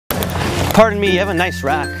Pardon me, you have a nice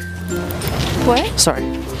rack. What? Sorry.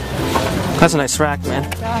 That's a nice rack, man.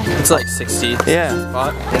 It's like 60. Yeah.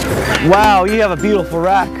 Spot. Wow, you have a beautiful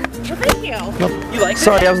rack. Well, thank you. Nope. You like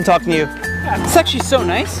Sorry, I wasn't talking to you. It's actually so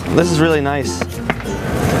nice. This is really nice.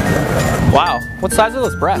 Wow. What size are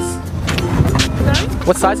those breasts?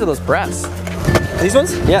 What size are those breasts? These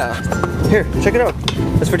ones? Yeah. Here, check it out.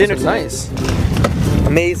 It's for dinner tonight. Nice.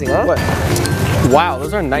 Amazing, huh? What? Wow,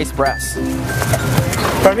 those are nice breasts.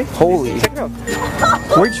 Pardon me? Holy. Check it out.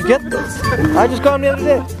 Where'd you get those? I just got them the other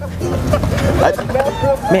day.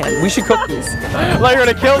 Man, we should cook these. Like you're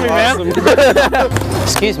gonna kill me, man.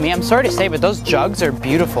 Excuse me, I'm sorry to say, but those jugs are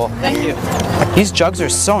beautiful. Thank you. These jugs are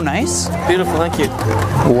so nice. Beautiful, thank you.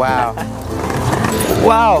 Wow.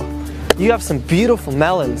 Wow, you have some beautiful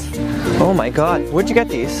melons. Oh my God, where'd you get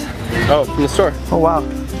these? Oh, from the store. Oh wow.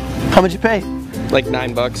 How much you pay? Like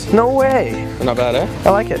 $9. No way. Not bad, eh? I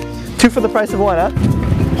like it. 2 for the price of 1, huh?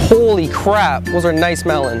 Holy crap, those are nice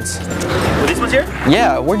melons. Were these ones here?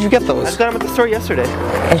 Yeah, where'd you get I those? just got them at the store yesterday.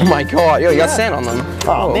 Oh my God, yo, you got sand on them.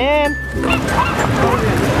 Oh man.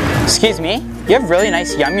 Excuse me, you have really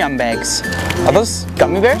nice Yum Yum bags. Are those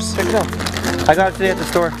gummy bears? Check it out. I got it today at the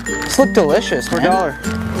store. These look delicious, For man.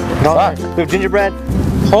 $1. Fuck. We have gingerbread.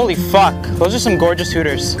 Holy fuck, those are some gorgeous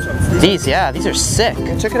Hooters. These are sick.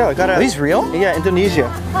 Check it out. I got it. Are these real? Yeah, Indonesia.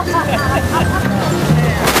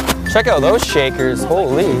 Check out those shakers,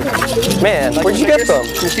 holy. Man, where'd you get them?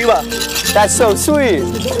 Nasiwa. That's so sweet.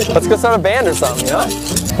 Let's go start a band or something, you know?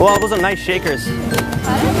 Well, those are nice shakers.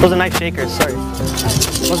 Those are nice shakers, sorry.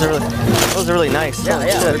 Those are really nice. Yeah,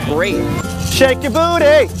 they're great. Shake your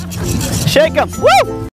booty. Shake them. Woo!